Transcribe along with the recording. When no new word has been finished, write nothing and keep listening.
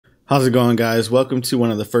How's it going, guys? Welcome to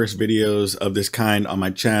one of the first videos of this kind on my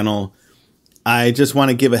channel. I just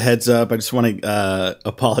want to give a heads up. I just want to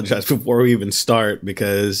apologize before we even start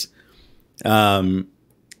because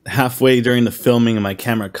halfway during the filming my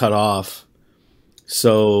camera cut off.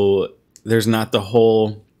 So there's not the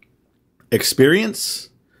whole experience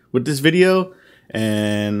with this video.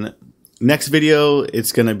 And next video,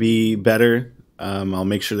 it's going to be better. I'll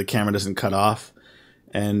make sure the camera doesn't cut off.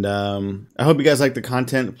 And I hope you guys like the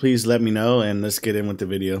content. Please let me know, and let's get in with the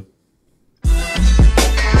video.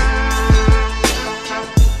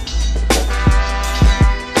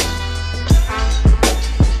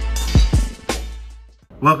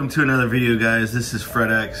 Welcome to another video, guys. This is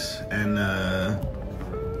Fredex, and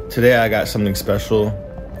today I got something special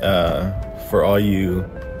for all you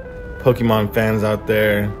Pokemon fans out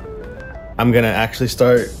there. I'm gonna actually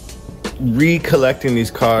start recollecting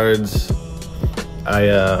these cards.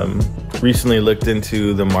 I recently looked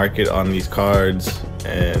into the market on these cards,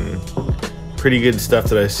 and pretty good stuff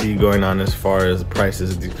that I see going on as far as the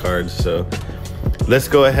prices of these cards. So let's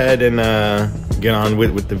go ahead and get on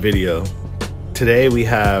with the video. Today we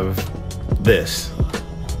have this,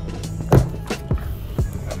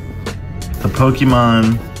 the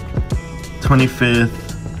Pokemon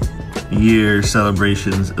 25th year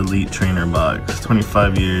celebrations elite trainer box.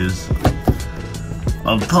 25 years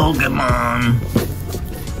of Pokemon.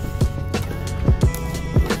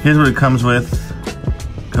 Here's what it comes with.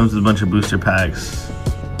 Comes with a bunch of booster packs,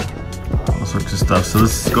 all sorts of stuff. So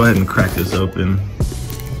let's go ahead and crack this open.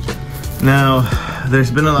 Now, there's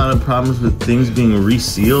been a lot of problems with things being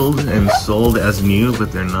resealed and sold as new,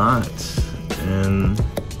 but they're not. And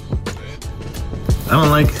I don't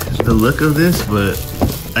like the look of this, but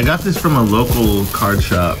I got this from a local card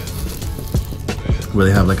shop where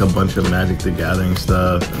they have like a bunch of Magic the Gathering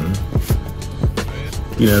stuff, and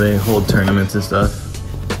you know, they hold tournaments and stuff.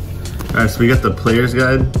 Alright, so we got the player's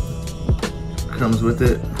guide, comes with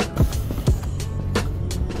it.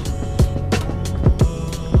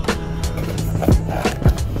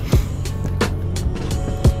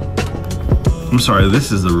 I'm sorry,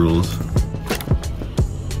 this is the rules.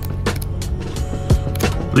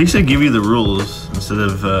 At least they give you the rules instead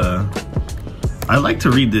of, I like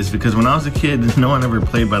to read this because when I was a kid, no one ever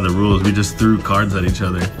played by the rules. We just threw cards at each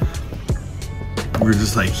other. We were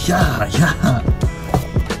just like, yeah.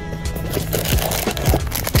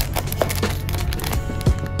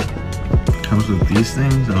 Comes with these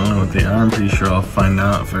things. I don't know what they are. I'm pretty sure I'll find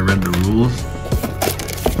out if I read the rules.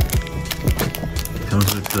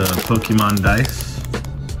 Comes with the Pokemon dice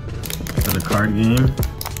for the card game.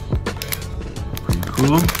 Pretty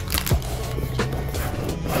cool.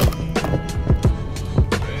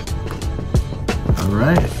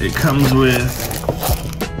 Alright, it comes with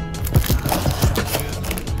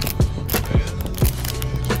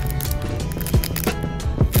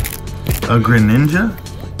a Greninja.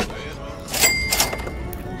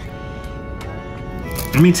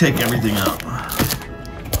 Let me take everything out.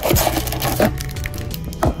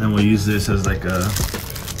 Then we'll use this as like a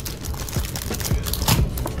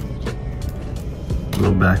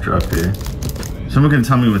little backdrop here. Someone can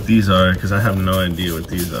tell me what these are because I have no idea what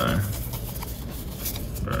these are.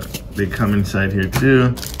 But they come inside here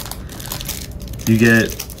too. You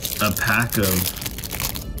get a pack of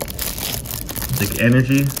like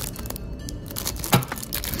energy.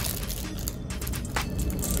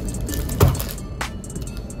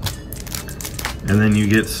 And then you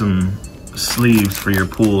get some sleeves for your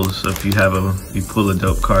pools. So if you pull a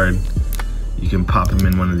dope card, you can pop them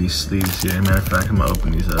in one of these sleeves here. Matter of fact, I'm gonna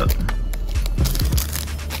open these up.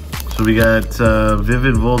 So we got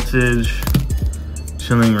Vivid Voltage,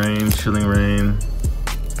 Chilling Rain,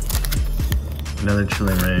 another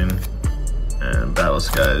Chilling Rain, and Battle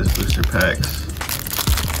Skies booster packs.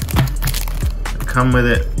 They come with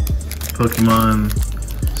it. Pokemon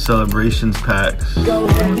Celebrations packs.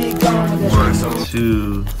 1,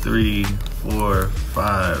 2, 3, 4,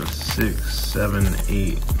 5, 6, 7,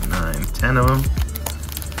 8, 9, 10 of them.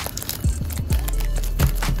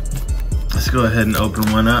 Let's go ahead and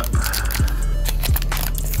open one up.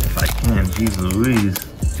 If I can, jeez Louise.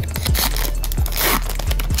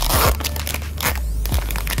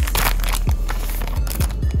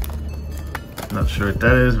 Not sure what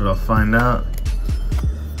that is, but I'll find out.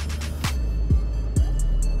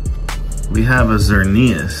 We have a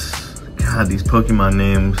Xerneas. God, these Pokemon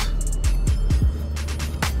names.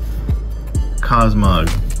 Cosmog.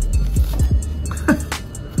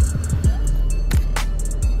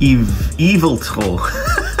 Eviltoll.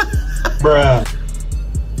 Bruh.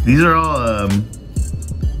 These are all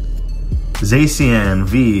Zacian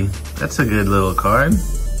V. That's a good little card.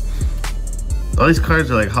 All these cards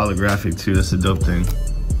are like holographic too. That's a dope thing.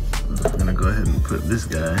 I'm gonna go ahead and put this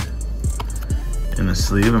guy in a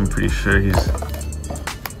sleeve. I'm pretty sure he's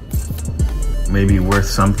maybe worth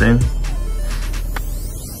something.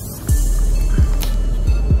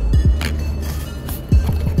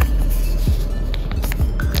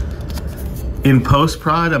 In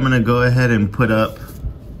post-prod, I'm gonna go ahead and put up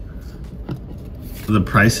the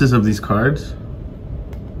prices of these cards.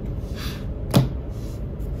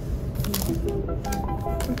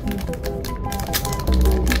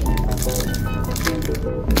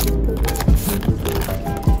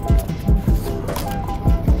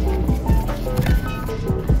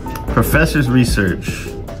 Professor's Research,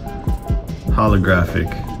 holographic.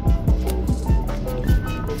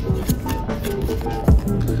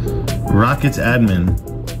 Rockets Admin,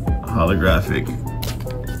 holographic.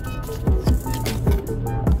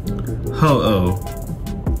 Ho-Oh,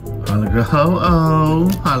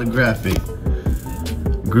 holographic.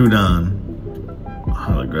 Groudon,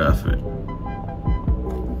 holographic.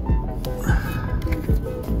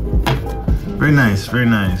 Very nice, very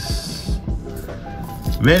nice.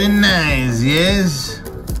 Very nice, yes.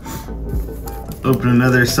 Open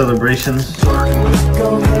another Celebrations.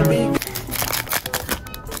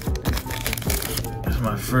 There's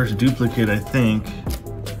my first duplicate, I think.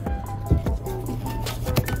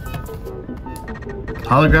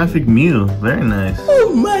 Holographic Mew, very nice.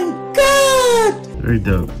 Oh my god! Very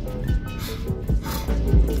dope.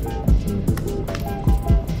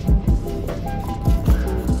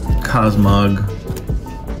 Cosmog,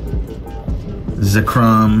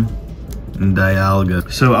 Zekrom, and Dialga.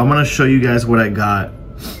 So I want to show you guys what I got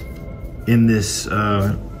in this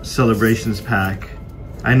Celebrations pack.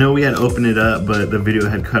 I know we had opened it up, but the video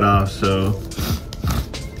had cut off, so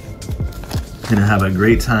gonna have a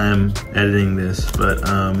great time editing this. But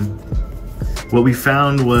what we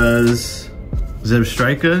found was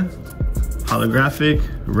Zebstrika, holographic.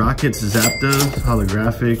 Rockets Zapdos,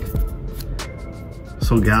 holographic.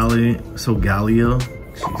 Solgaleo.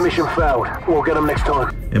 Mission failed. We'll get them next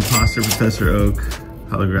time. Imposter Professor Oak,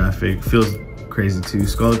 holographic. Feels crazy too.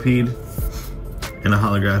 Scolipede and a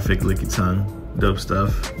holographic Lickitung. Dope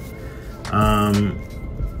stuff.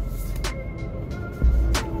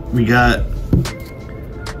 We got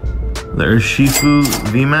the Urshifu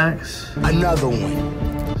VMAX. Another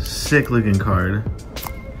one. Sick looking card.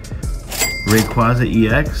 Rayquaza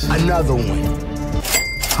EX. Another one.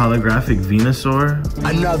 Holographic Venusaur.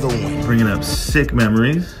 Another one. Bringing up sick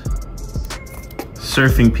memories.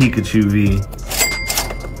 Surfing Pikachu V.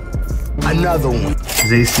 Another one.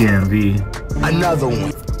 Zacian V. Another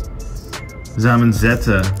one.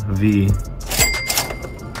 Zamazenta V.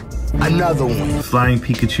 Another one. Flying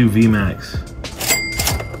Pikachu VMAX.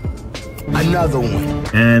 Another one.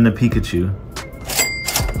 And a Pikachu.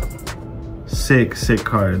 Sick, sick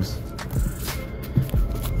cards.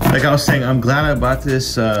 Like I was saying, I'm glad I bought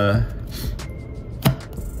this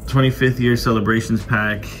 25th year Celebrations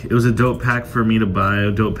pack. It was a dope pack for me to buy,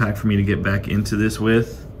 a dope pack for me to get back into this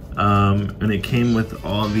with. And it came with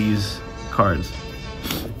all these cards.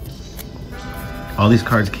 All these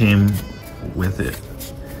cards came with it.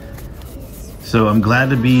 So I'm glad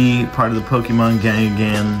to be part of the Pokemon gang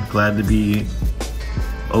again. Glad to be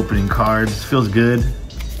opening cards. Feels good.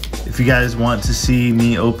 If you guys want to see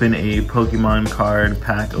me open a Pokemon card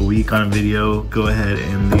pack a week on a video, go ahead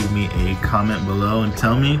and leave me a comment below and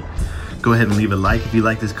tell me. Go ahead and leave a like if you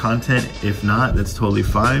like this content. If not, that's totally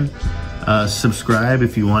fine. Subscribe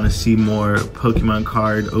if you want to see more Pokemon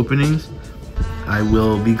card openings. I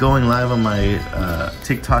will be going live on my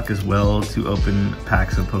TikTok as well to open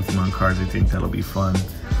packs of Pokemon cards. I think that'll be fun.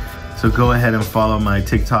 So go ahead and follow my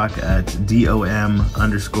TikTok at DOM_TWAN.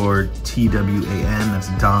 That's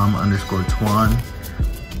Dom_Twan.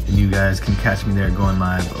 And you guys can catch me there going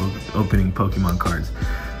live opening Pokemon cards.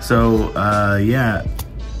 So yeah,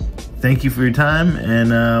 thank you for your time, and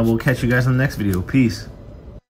we'll catch you guys on the next video. Peace.